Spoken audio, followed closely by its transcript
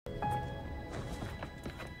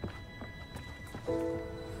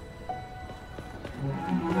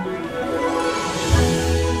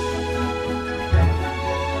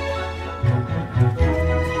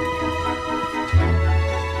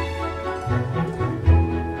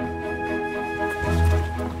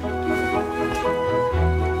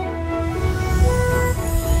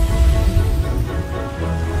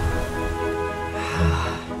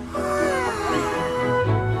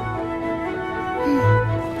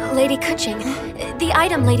Lady Keqing, the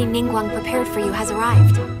item Lady Ningguang prepared for you has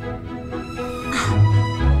arrived.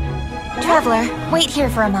 Traveler, wait here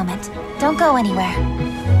for a moment. Don't go anywhere.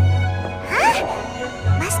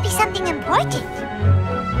 Huh? Must be something important.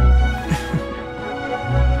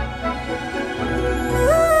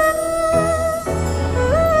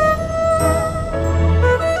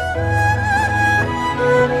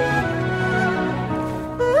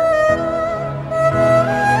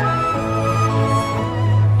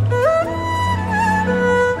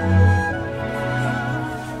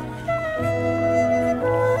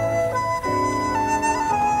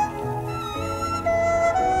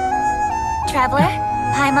 Traveler,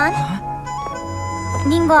 Paimon?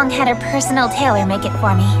 Ningguang had her personal tailor make it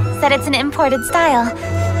for me. Said it's an imported style.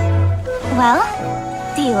 Well,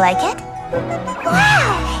 do you like it?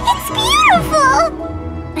 Wow! It's beautiful!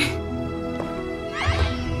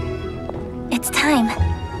 It's time.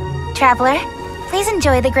 Traveler, please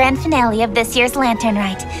enjoy the grand finale of this year's Lantern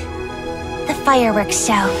Rite. The fireworks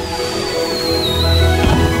show.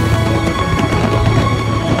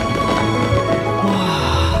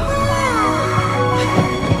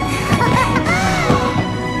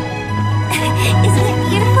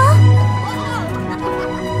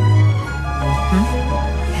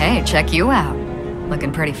 Hey, check you out.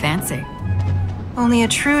 Looking pretty fancy. Only a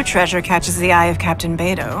true treasure catches the eye of Captain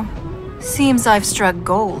Beidou. Seems I've struck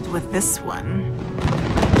gold with this one.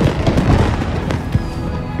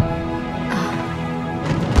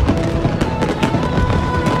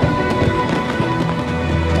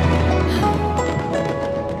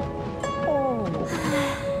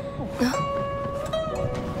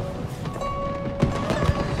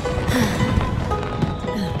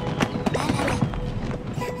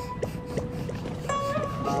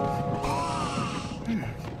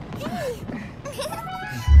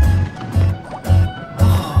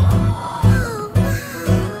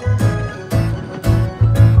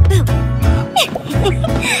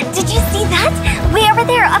 Did you see that? Way over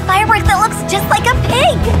there, a firework that looks just like a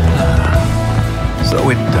pig! So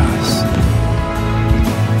it does.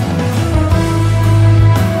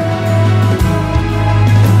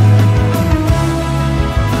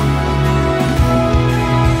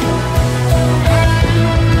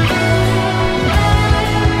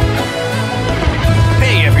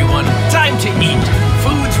 Hey everyone, time to eat.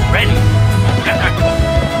 Food's ready.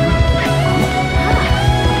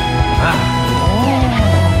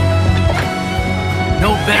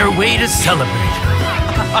 No better way to celebrate.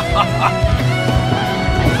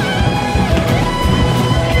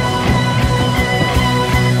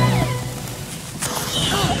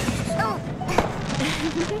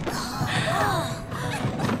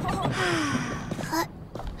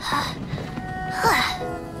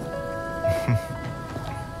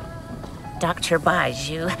 Dr.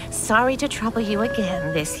 Baiju, sorry to trouble you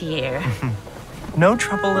again this year. No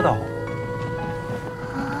trouble at all.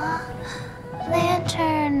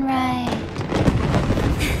 Lantern Rite.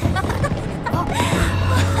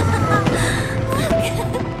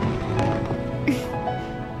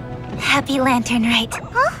 Happy Lantern Rite.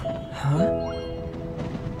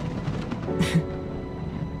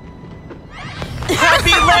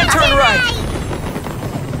 Happy Lantern Rite!